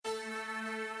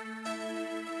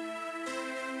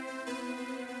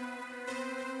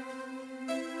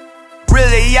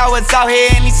Really, I was out here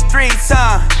in these streets,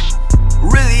 huh?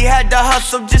 Really had to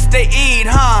hustle just to eat,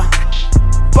 huh?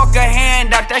 Fuck a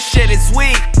handout, that shit is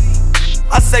weak.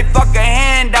 I say fuck a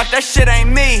handout, that shit ain't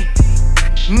me.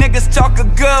 Niggas talk a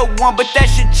good one, but that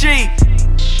shit cheap.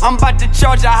 I'm about to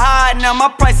charge a high, now my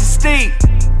price is steep.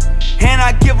 And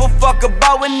I give a fuck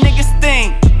about what niggas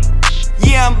think.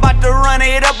 Yeah, I'm about to run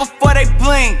it up before they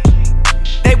blink.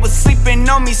 They was sleeping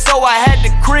on me, so I had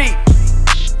to creep.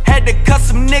 Had to cut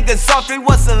some niggas off, it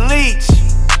was a leech.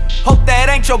 Hope that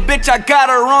ain't your bitch, I got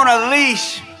her on a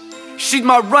leash. She's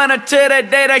my runner till the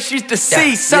day that she's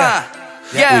deceased, huh?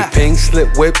 Yeah. We pink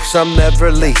slip whips, I'm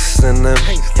never leasing them.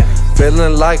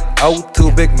 Feeling like two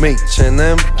big meats in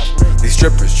them. These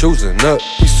strippers choosing up,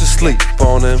 used to sleep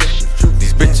on them.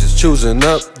 These bitches choosing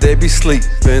up, they be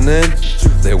sleeping in.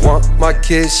 They want my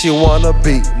kid, she wanna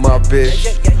be my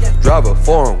bitch. Drive a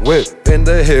foreign whip, in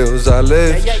the hills I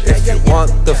live. If you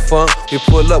want the fun, we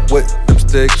pull up with them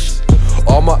sticks.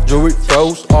 All my jewelry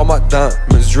froze, all my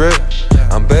diamonds drip.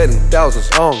 I'm betting thousands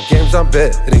on games, I'm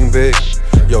betting big.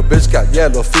 Yo, bitch got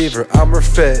yellow fever, I'm her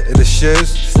fetish.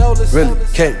 Really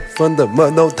came from the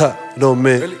mud, no top, no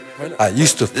man. I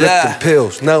used to flip them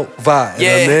pills, no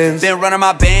vitamins. Yeah, been running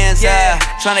my bands up,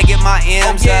 tryna get my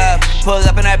M's up. Pull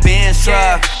up in that Benz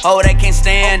truck, oh they can't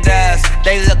stand us.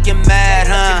 They looking mad,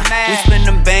 huh? We spin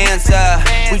them bands up,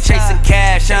 we chasing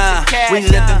cash, huh? We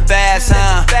living fast,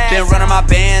 huh? Been running my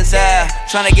bands up,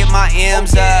 tryna get my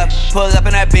M's up. Pull up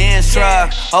in that Benz truck,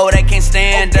 oh they can't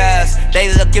stand us. They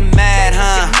looking mad,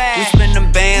 huh? We spin them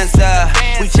bands